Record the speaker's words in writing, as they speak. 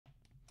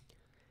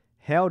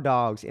Hell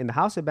Dogs in the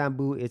House of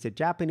Bamboo is a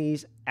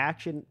Japanese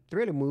action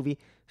thriller movie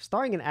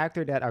starring an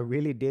actor that I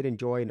really did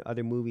enjoy in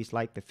other movies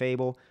like The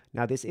Fable.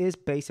 Now, this is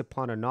based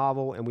upon a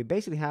novel, and we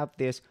basically have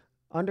this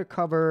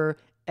undercover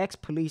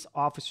ex-police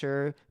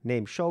officer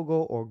named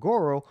Shogo or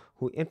Goro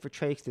who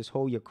infiltrates this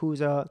whole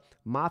Yakuza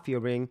mafia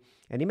ring,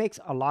 and he makes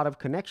a lot of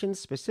connections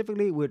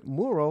specifically with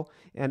Muro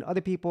and other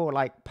people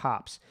like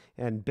Pops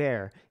and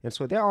Bear. And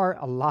so there are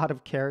a lot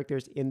of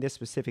characters in this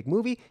specific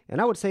movie,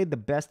 and I would say the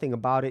best thing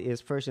about it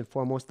is first and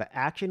foremost the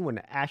action. When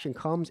the action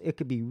comes, it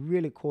could be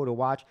really cool to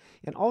watch,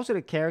 and also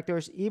the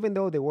characters, even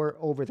though they were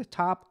over the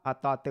top, I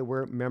thought they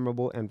were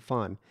memorable and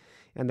fun.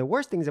 And the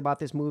worst things about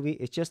this movie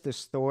is just the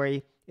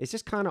story. It's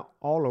just kind of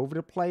all over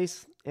the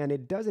place, and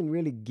it doesn't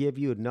really give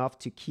you enough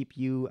to keep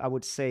you, I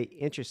would say,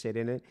 interested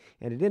in it,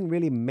 and it didn't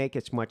really make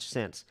as much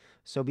sense.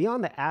 So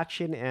beyond the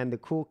action and the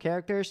cool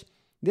characters,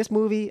 this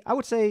movie, I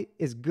would say,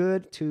 is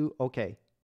good to okay.